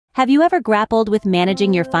Have you ever grappled with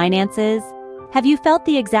managing your finances? Have you felt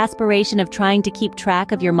the exasperation of trying to keep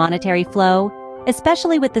track of your monetary flow,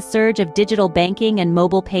 especially with the surge of digital banking and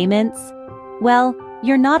mobile payments? Well,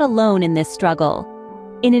 you're not alone in this struggle.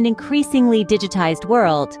 In an increasingly digitized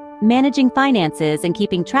world, managing finances and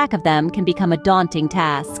keeping track of them can become a daunting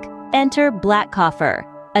task. Enter Blackcoffer,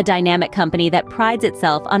 a dynamic company that prides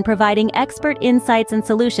itself on providing expert insights and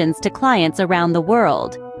solutions to clients around the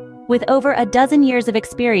world. With over a dozen years of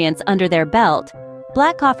experience under their belt,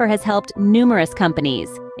 Blackcoffer has helped numerous companies,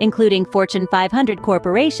 including Fortune 500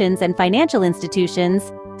 corporations and financial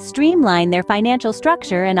institutions, streamline their financial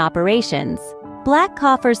structure and operations.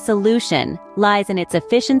 Blackcoffer's solution lies in its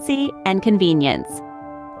efficiency and convenience.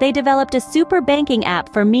 They developed a super banking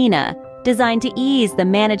app for MENA, designed to ease the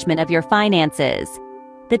management of your finances.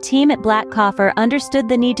 The team at Blackcoffer understood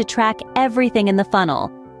the need to track everything in the funnel,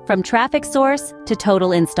 from traffic source to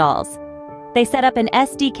total installs. They set up an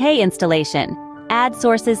SDK installation, ad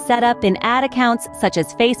sources set up in ad accounts such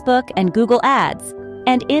as Facebook and Google Ads,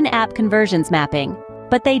 and in-app conversions mapping.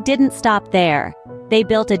 But they didn't stop there. They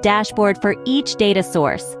built a dashboard for each data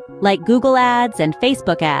source, like Google Ads and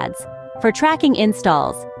Facebook Ads, for tracking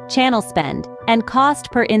installs, channel spend, and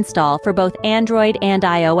cost per install for both Android and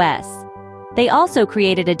iOS. They also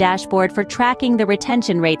created a dashboard for tracking the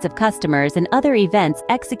retention rates of customers and other events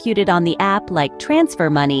executed on the app, like transfer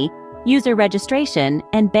money, user registration,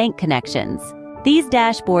 and bank connections. These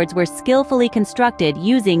dashboards were skillfully constructed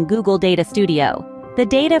using Google Data Studio. The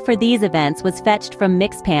data for these events was fetched from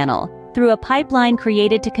Mixpanel through a pipeline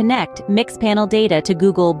created to connect Mixpanel data to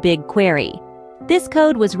Google BigQuery. This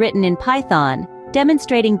code was written in Python,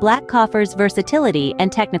 demonstrating Blackcoffer's versatility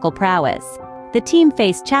and technical prowess. The team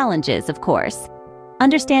faced challenges, of course.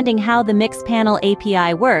 Understanding how the Mixpanel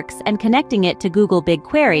API works and connecting it to Google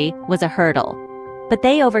BigQuery was a hurdle. But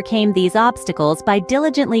they overcame these obstacles by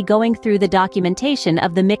diligently going through the documentation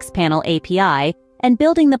of the Mixpanel API and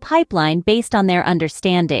building the pipeline based on their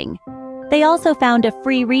understanding. They also found a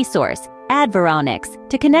free resource, AdVeronix,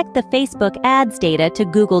 to connect the Facebook ads data to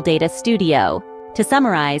Google Data Studio. To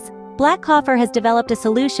summarize, Blackcoffer has developed a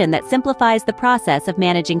solution that simplifies the process of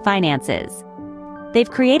managing finances. They've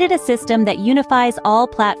created a system that unifies all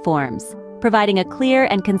platforms, providing a clear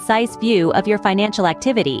and concise view of your financial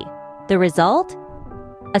activity. The result?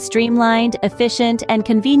 A streamlined, efficient, and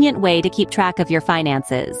convenient way to keep track of your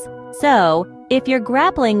finances. So, if you're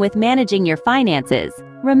grappling with managing your finances,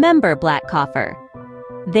 remember Blackcoffer.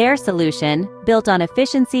 Their solution, built on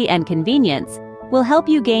efficiency and convenience, will help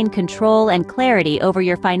you gain control and clarity over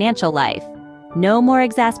your financial life. No more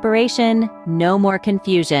exasperation, no more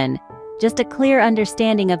confusion. Just a clear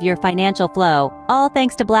understanding of your financial flow, all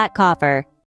thanks to Blackcoffer.